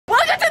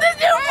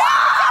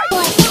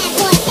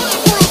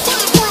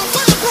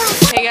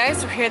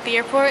here at the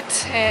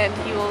airport, and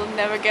you will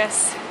never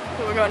guess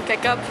who we're going to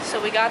pick up. So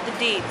we got the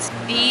deeds.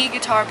 The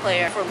guitar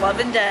player for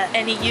Love and Death,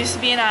 and he used to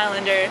be an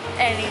Islander,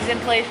 and he's in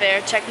Playfair.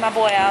 Check my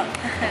boy out.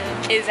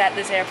 Is at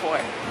this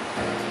airport.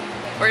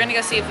 We're gonna go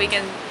see if we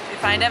can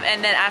find him,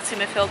 and then ask him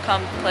if he'll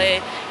come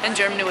play in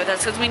Germany with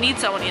us, because we need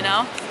someone, you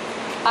know?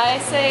 I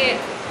say,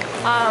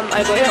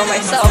 I go home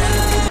myself.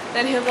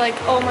 Then he'll be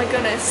like, oh my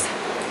goodness,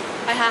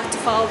 I have to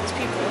follow these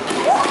people.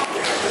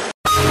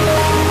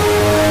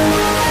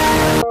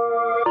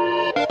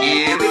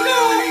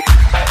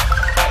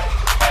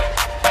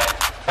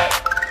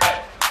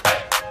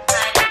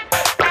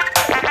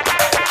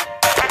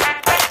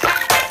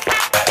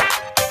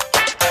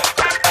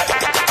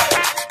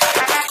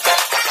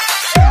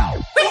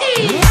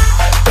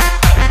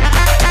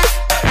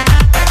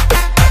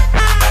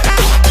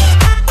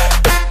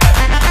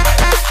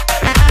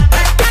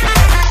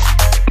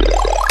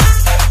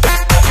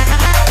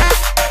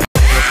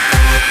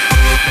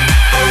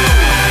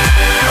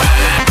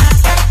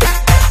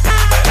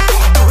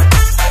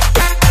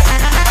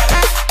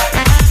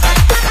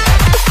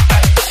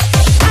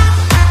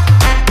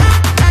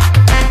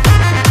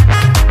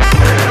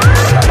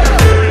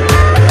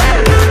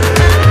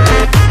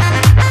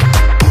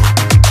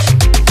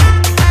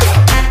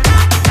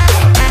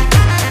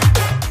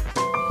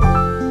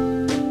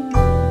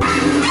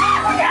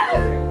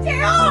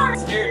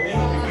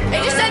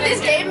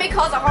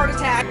 Cause a heart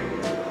attack.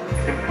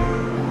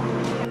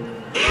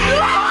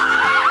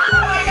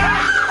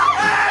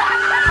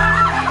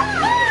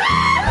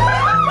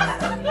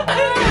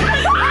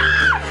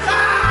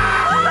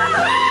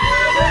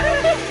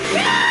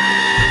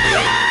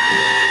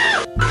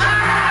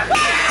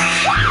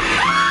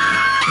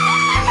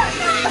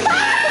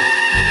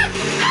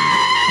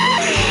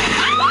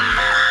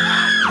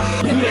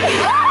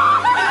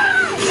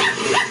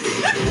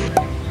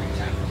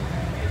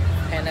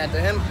 Hand that to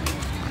him.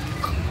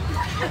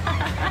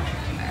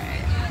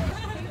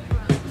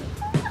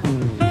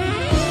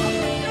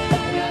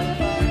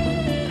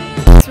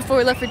 Before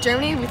we left for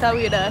Germany, we thought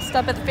we'd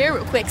stop at the fair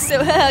real quick,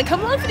 so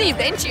come along for the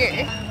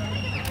adventure.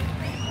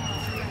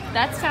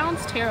 That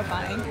sounds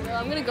terrifying. Well,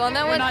 I'm gonna go on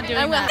that one. We're not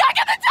doing that. Back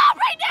at the top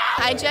right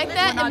now! Hijack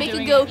that and make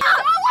it go. It. Oh, I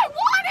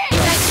want it!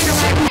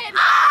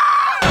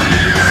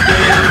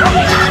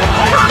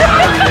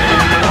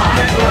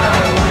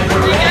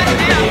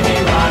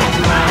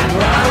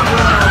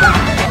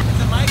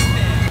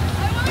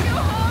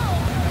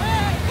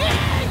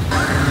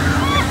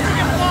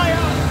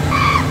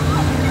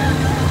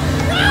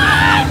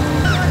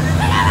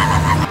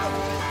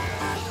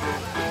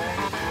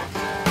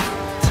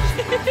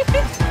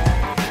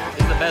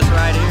 It's the best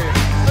ride here.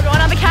 We're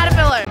going on the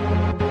Caterpillar.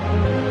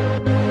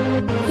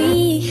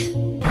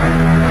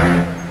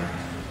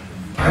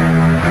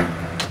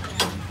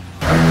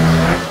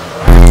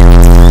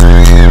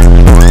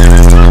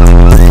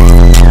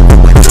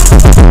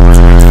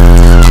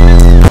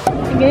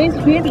 Guys,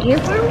 we're at the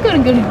airport. We're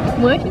gonna go to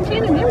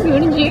Washington and then we're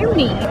going to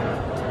Germany.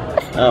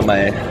 Oh,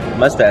 my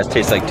mustache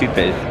tastes like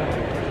toothpaste.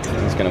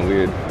 It's kind of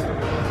weird. I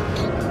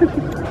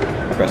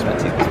brushed my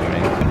teeth this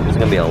morning. It's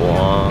gonna be a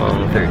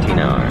long 13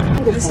 hours.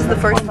 This is the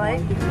first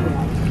flight.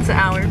 It's an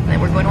hour. Then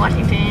we're going to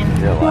Washington.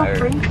 You're a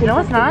liar. No,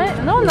 it's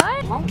not. No, I'm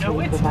not. No,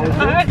 it's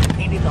not.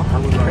 Maybe they'll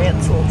have the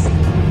pretzels.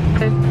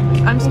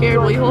 I'm scared.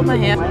 Will you hold my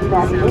hand?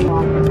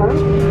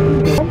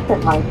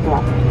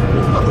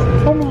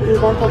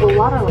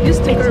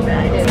 Just take her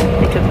back. They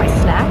took my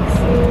snacks.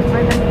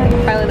 My backpack.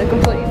 Kylie, no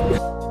complaint.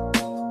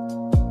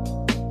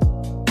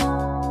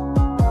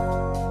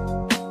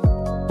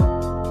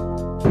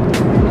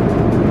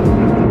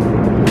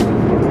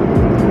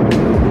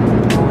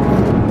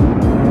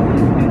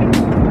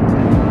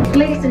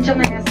 Ladies and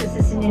gentlemen, as this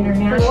is an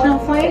international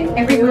flight,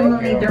 everyone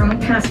will need their own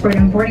passport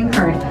and boarding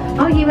card.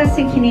 All U.S.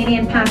 and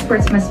Canadian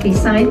passports must be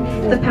signed.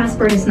 If the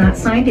passport is not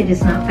signed, it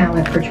is not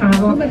valid for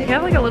travel. We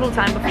have like a little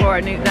time before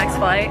our next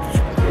flight.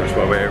 That's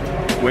why we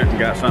went and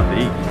got something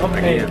to eat.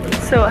 Okay.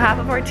 So half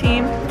of our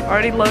team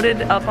already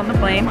loaded up on the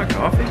plane. My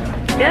coffee?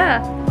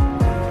 Yeah.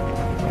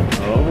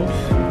 Oh.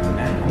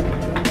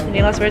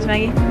 Any last words,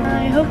 Maggie?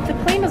 I hope the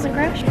plane doesn't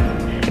crash.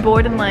 We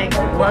board in like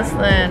less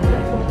than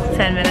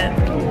 10 minutes.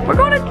 We're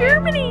going to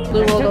Germany!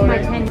 Blue World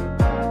Order.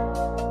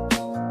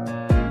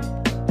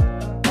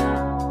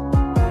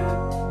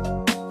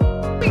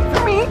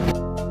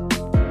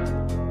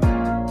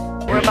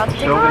 We're about to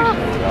take off.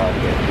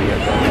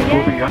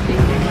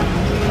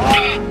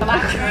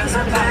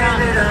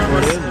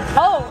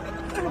 Oh!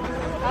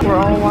 We're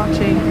all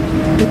watching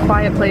The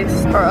Quiet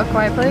Place, or A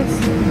Quiet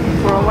Place.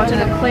 We're all watching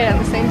it play at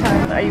the same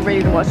time. Are you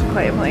ready to watch A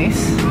Quiet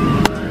Place?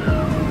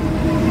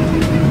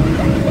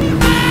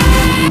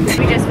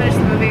 We just finished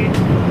the movie.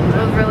 It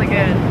was really good.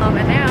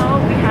 And now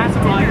we have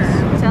dinner.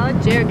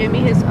 Salad. Jared gave me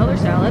his other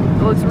salad.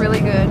 It looks really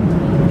good.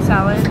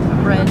 Salad,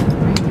 bread,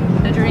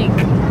 and a drink.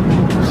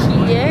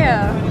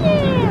 Yeah.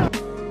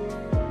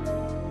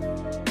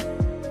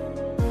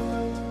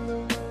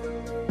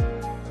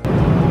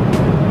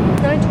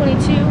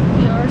 9:22.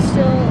 We are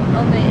still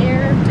on the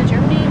air to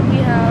Germany. We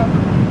have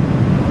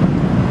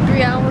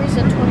 3 hours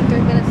and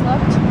 23 minutes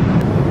left.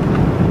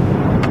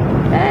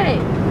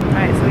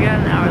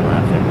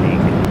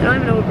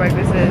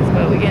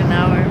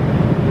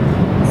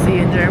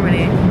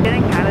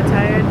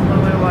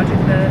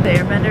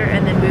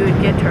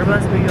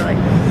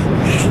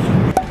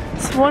 like.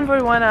 It's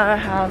 1:41 at our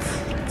house.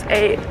 It's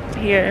 8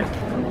 here.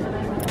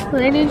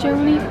 Landed in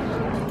Germany.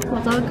 It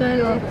was all good,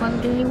 a lot of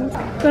fun games.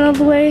 Got all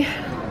the way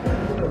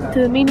to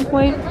the meeting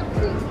point.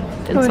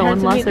 And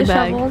someone lost their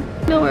bag. I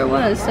know where it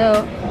was,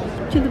 so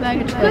to the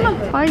baggage claim.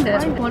 Couldn't find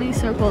it. 20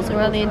 circles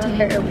around the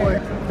entire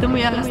airport. Then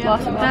we asked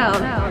lost and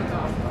found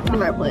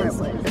in our place.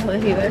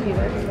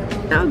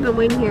 Now I've been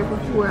waiting here for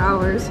 4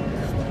 hours.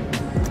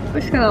 We're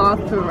just kind of off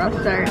to a rough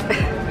start.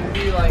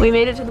 We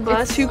made it to the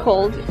bus. It's too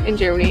cold in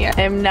Germany.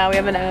 And now we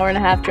have an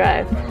hour-and-a-half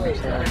drive.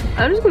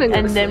 I'm just gonna go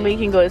and to then sleep.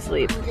 we can go to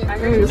sleep. I'm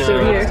gonna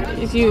sit here.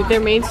 If they're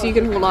made so you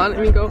can hold on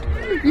and you go.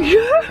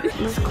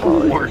 It's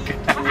cold. Work.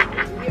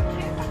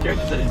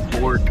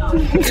 Work.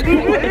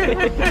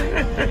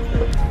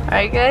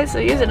 Alright guys, so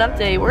here's an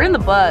update. We're in the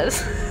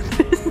bus.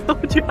 There's no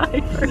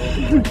driver.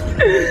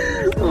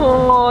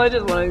 Oh, I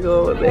just want to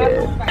go over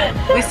there.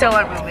 We still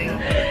aren't moving.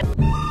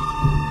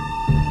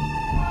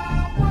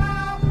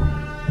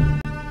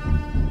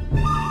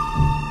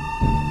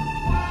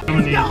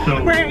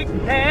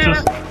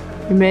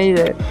 We made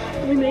it.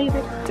 We made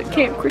it to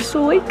Camp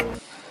Crystal Lake.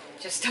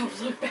 Just don't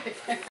look back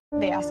there.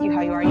 They ask you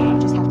how you are, you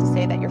just have to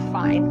say that you're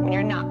fine when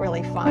you're not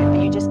really fine,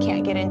 but you just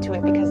can't get into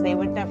it because they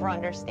would never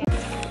understand.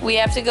 We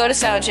have to go to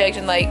sound check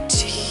in like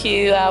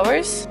 2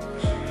 hours.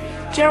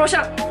 Jenna, what's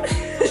up?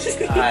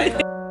 Hi.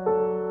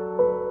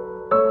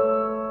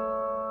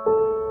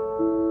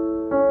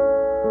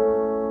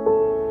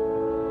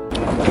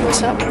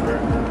 What's up?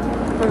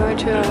 We're going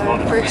to our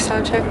first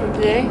sound check of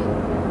the day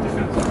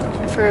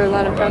for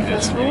Latin Pub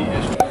Festival.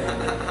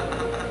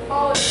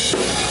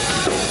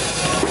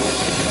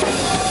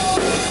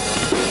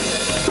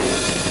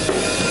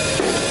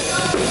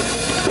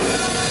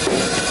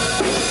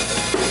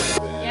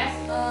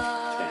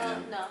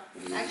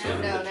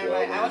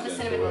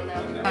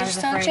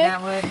 Sound check.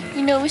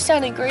 You know, we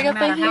sounded great up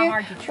in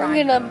here.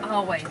 We're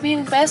gonna be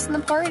the best in the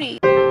party.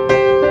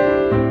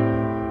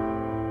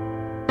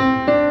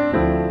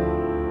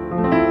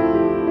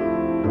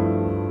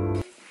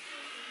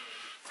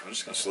 I'm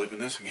just gonna sleep in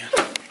this again.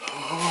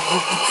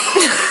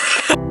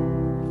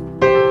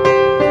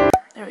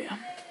 There we go.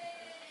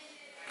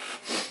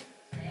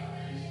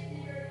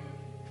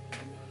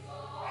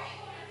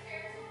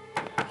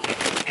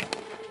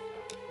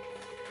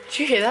 Did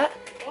you hear that?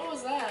 What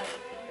was that?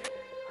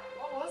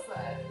 What was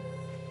that?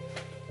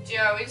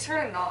 Yeah, we just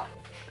heard a knock.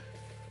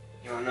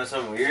 You wanna know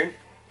something weird?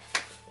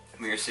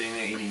 When we were sitting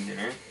there eating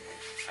dinner,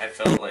 I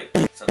felt like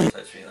something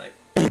touched me, like.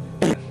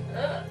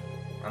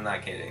 I'm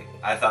not kidding.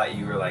 I thought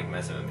you were like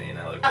messing with me, and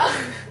I looked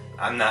over.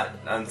 I'm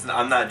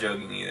not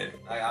joking either.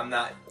 Like, I'm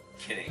not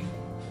kidding.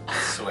 I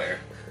swear.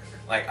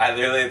 Like, I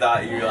literally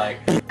thought you were like,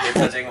 you're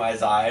touching my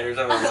side or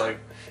something. I was like,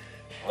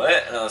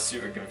 what? And I was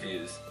super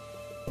confused.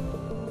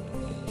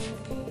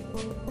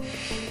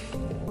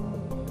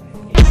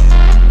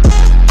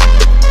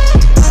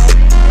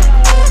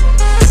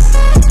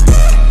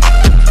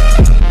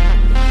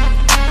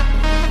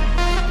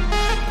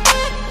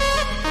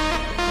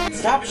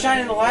 Stop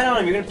shining the light on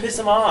them, you're gonna piss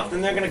them off,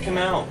 then they're gonna come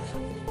out.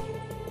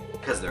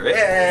 Cause they're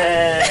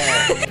red.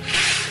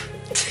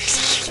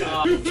 Just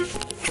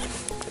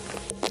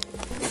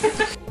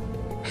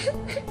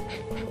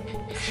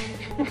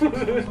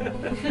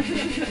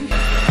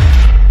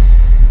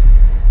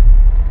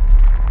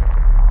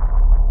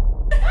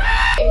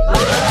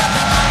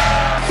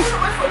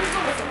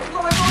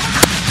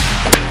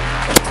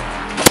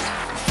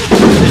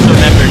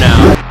remember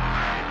now.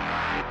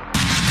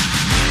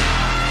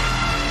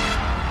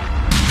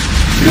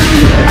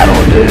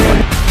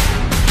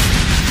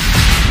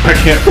 I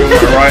can't feel my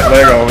right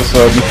leg all of a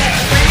sudden.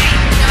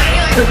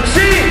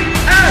 See?